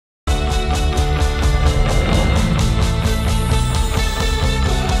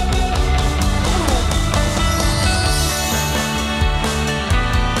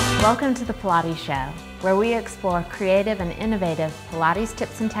Welcome to the Pilates Show, where we explore creative and innovative Pilates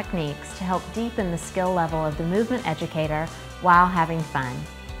tips and techniques to help deepen the skill level of the movement educator while having fun.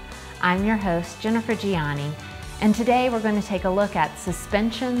 I'm your host, Jennifer Gianni, and today we're going to take a look at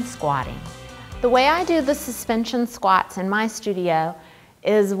suspension squatting. The way I do the suspension squats in my studio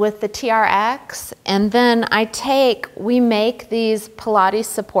is with the TRX, and then we make these Pilates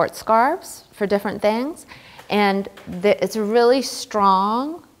support scarves for different things, and it's a really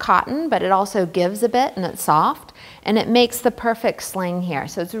strong cotton, but it also gives a bit and it's soft, and it makes the perfect sling here.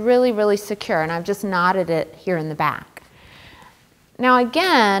 So it's really, really secure, and I've just knotted it here in the back. Now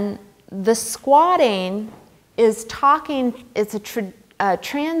again, the squatting is it's a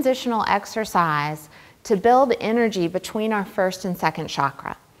transitional exercise to build energy between our first and second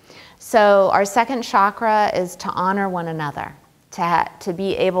chakra. So our second chakra is to honor one another, to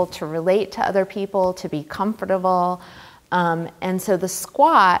be able to relate to other people, to be comfortable. And so the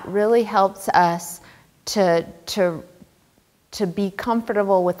squat really helps us to be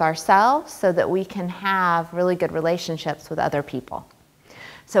comfortable with ourselves so that we can have really good relationships with other people.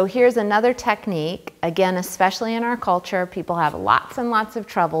 So here's another technique. Again, especially in our culture, people have lots and lots of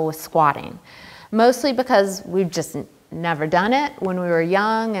trouble with squatting. Mostly because we've just never done it when we were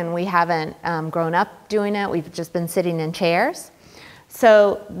young, and we haven't grown up doing it. We've just been sitting in chairs.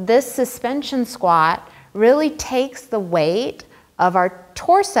 So this suspension squat really takes the weight of our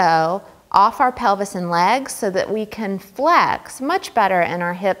torso off our pelvis and legs so that we can flex much better in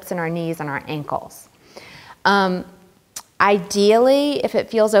our hips and our knees and our ankles. Ideally, if it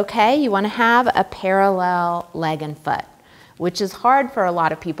feels okay, you want to have a parallel leg and foot, which is hard for a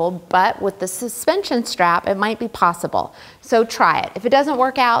lot of people, but with the suspension strap, it might be possible. So try it. If it doesn't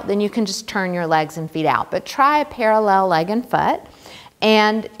work out, then you can just turn your legs and feet out, but try a parallel leg and foot.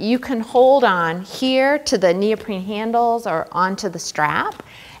 And you can hold on here to the neoprene handles or onto the strap.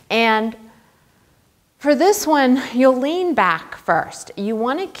 And for this one, you'll lean back first. You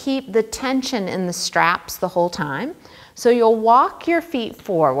want to keep the tension in the straps the whole time. So you'll walk your feet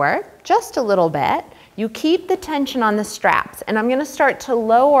forward just a little bit. You keep the tension on the straps. And I'm going to start to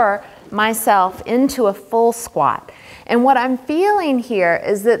lower myself into a full squat. And what I'm feeling here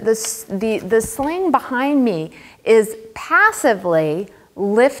is that the sling behind me is passively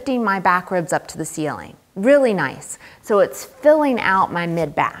lifting my back ribs up to the ceiling. Really nice. So it's filling out my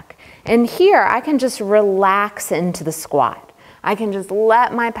mid-back. And here I can just relax into the squat. I can just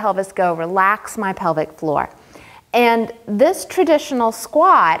let my pelvis go, relax my pelvic floor. And this traditional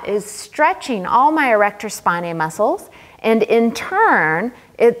squat is stretching all my erector spinae muscles, and in turn,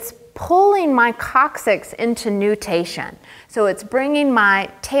 it's pulling my coccyx into nutation. So it's bringing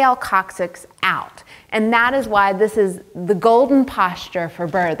my tail coccyx out. And that is why this is the golden posture for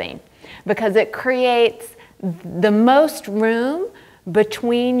birthing, because it creates the most room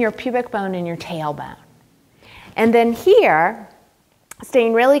between your pubic bone and your tailbone. And then here,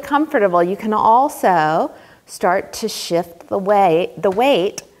 staying really comfortable, you can also start to shift the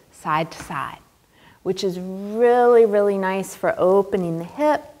weight side to side, which is really, really nice for opening the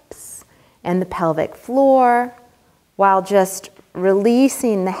hips and the pelvic floor while just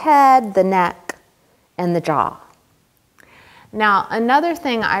releasing the head, the neck, and the jaw. Now, another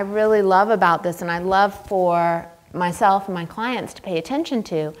thing I really love about this, and I love for myself and my clients to pay attention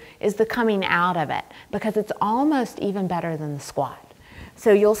to, is the coming out of it, because it's almost even better than the squat.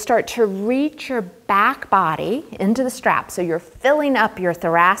 So you'll start to reach your back body into the strap. So you're filling up your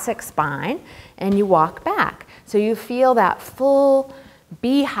thoracic spine, and you walk back. So you feel that full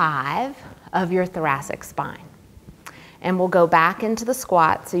beehive of your thoracic spine. And we'll go back into the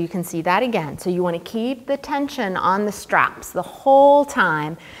squat so you can see that again. So you want to keep the tension on the straps the whole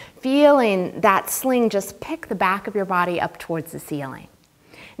time, feeling that sling just pick the back of your body up towards the ceiling.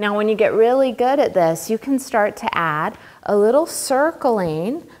 Now when you get really good at this, you can start to add a little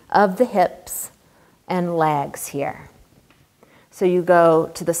circling of the hips and legs here. So you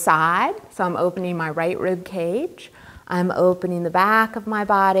go to the side, so I'm opening my right rib cage, I'm opening the back of my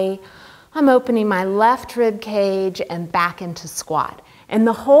body, I'm opening my left rib cage and back into squat. And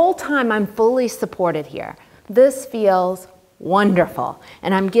the whole time I'm fully supported here. This feels wonderful.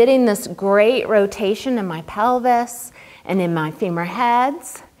 And I'm getting this great rotation in my pelvis and in my femur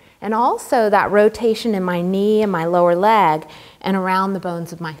heads, and also that rotation in my knee and my lower leg and around the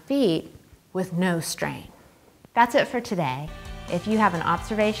bones of my feet with no strain. That's it for today. If you have an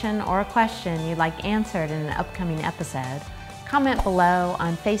observation or a question you'd like answered in an upcoming episode, comment below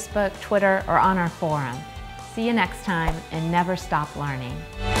on Facebook, Twitter, or on our forum. See you next time, and never stop learning.